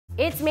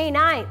It's May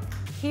 9th.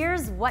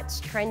 Here's what's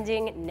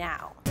trending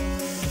now.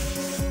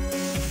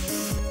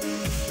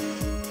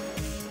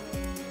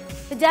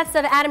 The deaths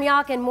of Adam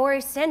Yauch and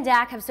Maurice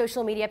Sendak have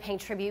social media paying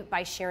tribute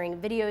by sharing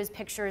videos,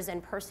 pictures,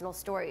 and personal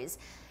stories.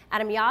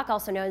 Adam Yauch,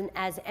 also known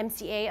as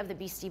MCA of the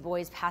Beastie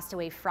Boys, passed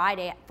away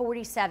Friday at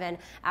 47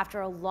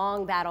 after a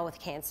long battle with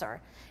cancer.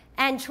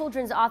 And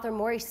children's author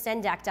Maurice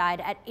Sendak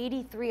died at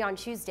 83 on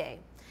Tuesday.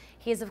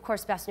 He is, of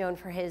course, best known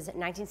for his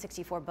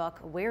 1964 book,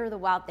 Where the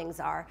Wild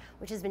Things Are,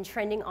 which has been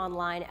trending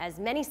online as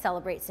many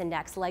celebrate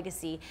Sendak's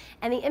legacy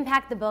and the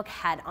impact the book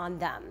had on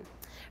them.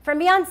 From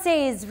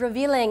Beyoncé's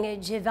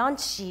revealing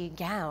Givenchy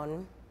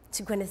gown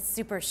to Gwyneth's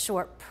super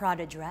short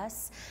Prada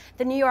dress,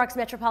 the New York's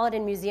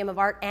Metropolitan Museum of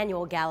Art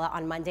annual gala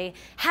on Monday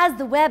has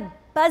the web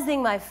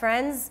buzzing, my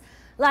friends.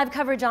 Live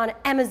coverage on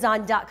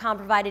Amazon.com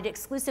provided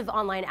exclusive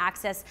online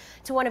access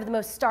to one of the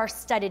most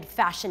star-studded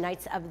fashion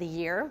nights of the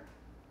year.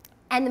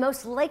 And the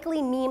most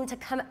likely meme to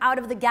come out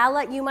of the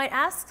gala, you might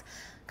ask,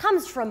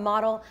 comes from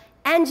model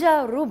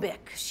Anja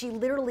Rubik. She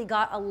literally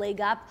got a leg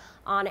up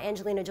on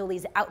Angelina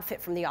Jolie's outfit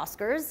from the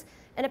Oscars,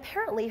 and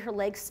apparently her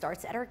leg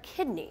starts at her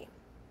kidney.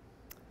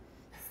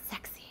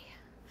 Sexy.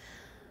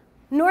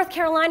 North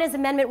Carolina's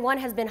Amendment 1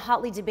 has been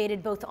hotly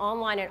debated both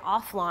online and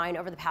offline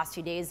over the past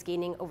 2 days,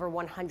 gaining over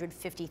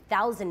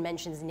 150,000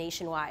 mentions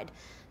nationwide.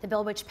 The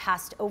bill, which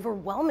passed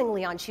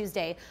overwhelmingly on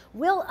Tuesday,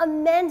 will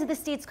amend the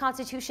state's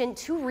constitution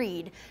to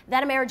read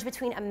that a marriage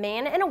between a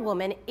man and a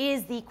woman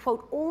is the,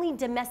 quote, only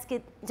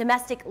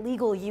domestic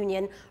legal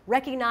union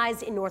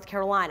recognized in North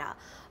Carolina.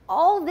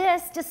 All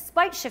this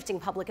despite shifting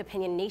public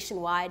opinion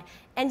nationwide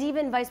and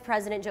even Vice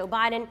President Joe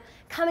Biden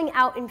coming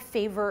out in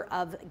favor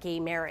of gay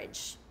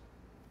marriage.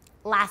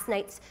 Last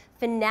night's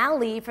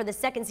finale for the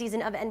second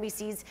season of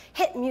NBC's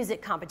hit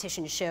music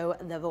competition show,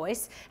 The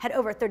Voice, had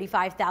over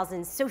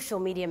 35,000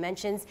 social media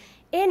mentions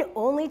in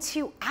only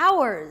 2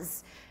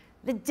 hours.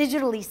 The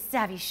digitally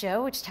savvy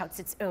show, which touts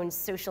its own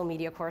social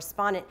media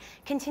correspondent,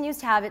 continues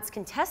to have its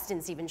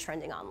contestants even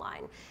trending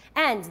online.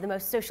 And the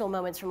most social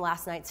moments from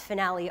last night's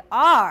finale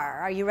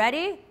are you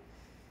ready?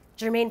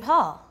 Jermaine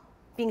Paul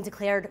being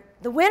declared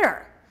the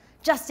winner,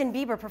 Justin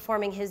Bieber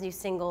performing his new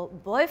single,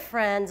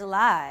 Boyfriend,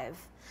 live,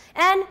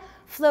 and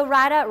Flo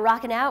Rida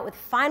rocking out with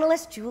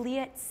finalist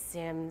Juliet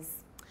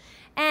Sims.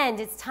 And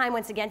it's time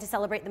once again to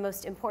celebrate the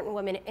most important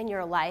woman in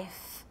your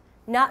life.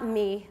 Not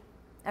me,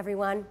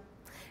 everyone.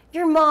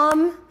 Your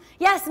mom.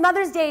 Yes,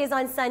 Mother's Day is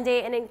on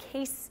Sunday, and in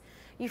case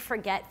you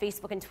forget,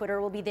 Facebook and Twitter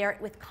will be there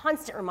with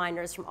constant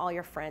reminders from all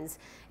your friends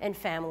and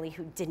family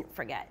who didn't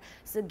forget.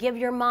 So give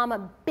your mom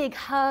a big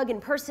hug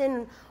in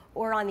person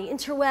or on the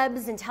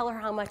interwebs and tell her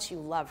how much you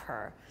love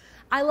her.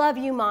 I love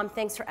you, Mom.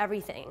 Thanks for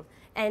everything.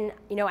 And,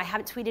 you know, I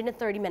haven't tweeted in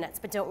 30 minutes,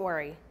 but don't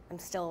worry, I'm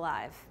still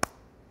alive.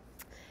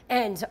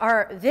 And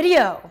our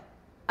video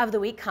of the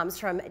week comes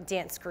from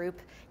dance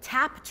group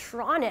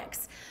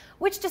Taptronics,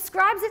 which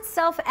describes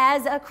itself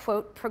as a,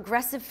 quote,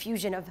 progressive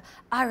fusion of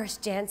Irish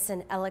dance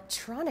and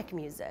electronic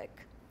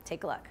music.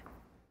 Take a look.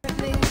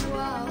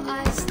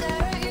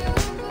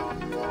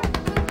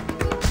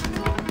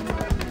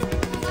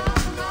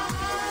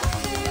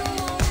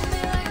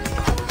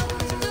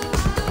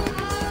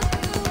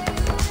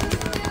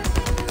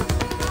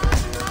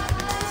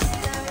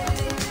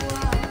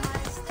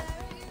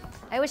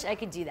 I wish I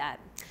could do that.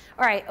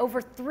 All right, over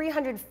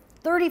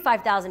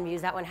 335,000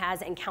 views that one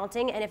has and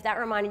counting, and if that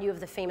reminded you of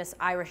the famous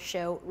Irish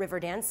show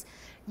Riverdance,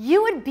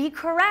 you would be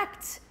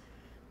correct.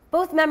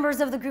 Both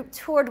members of the group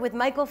toured with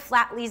Michael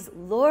Flatley's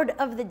Lord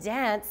of the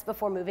Dance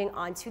before moving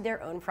on to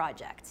their own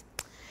project.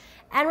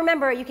 And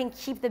remember, you can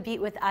keep the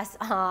beat with us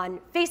on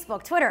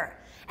Facebook, Twitter,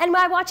 and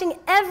by watching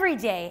every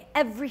day,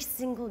 every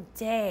single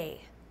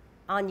day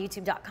on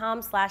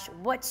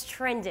youtube.com/what's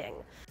trending.